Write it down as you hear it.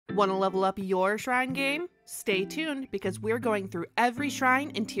Want to level up your shrine game? Stay tuned because we're going through every shrine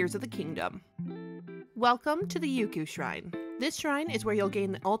in Tears of the Kingdom. Welcome to the Ukouh Shrine. This shrine is where you'll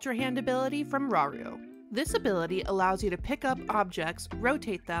gain the Ultra Hand ability from Rauru. This ability allows you to pick up objects,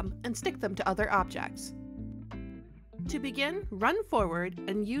 rotate them, and stick them to other objects. To begin, run forward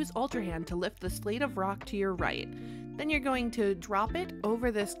and use Ultra Hand to lift the slate of rock to your right. Then you're going to drop it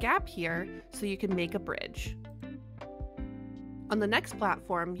over this gap here so you can make a bridge. On the next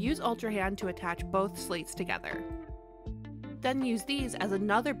platform, use Ultra Hand to attach both slates together. Then use these as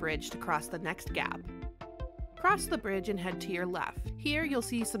another bridge to cross the next gap. Cross the bridge and head to your left. Here you'll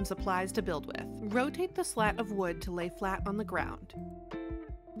see some supplies to build with. Rotate the slat of wood to lay flat on the ground.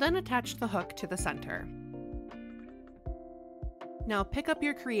 Then attach the hook to the center. Now pick up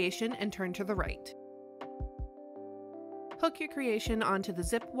your creation and turn to the right. Hook your creation onto the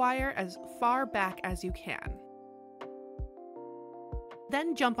zip wire as far back as you can.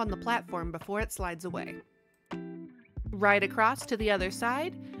 Then jump on the platform before it slides away. Ride across to the other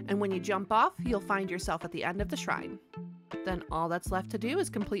side, and when you jump off, you'll find yourself at the end of the shrine. Then all that's left to do is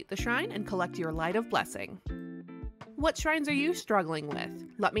complete the shrine and collect your Light of Blessing. What shrines are you struggling with?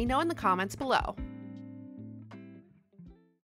 Let me know in the comments below.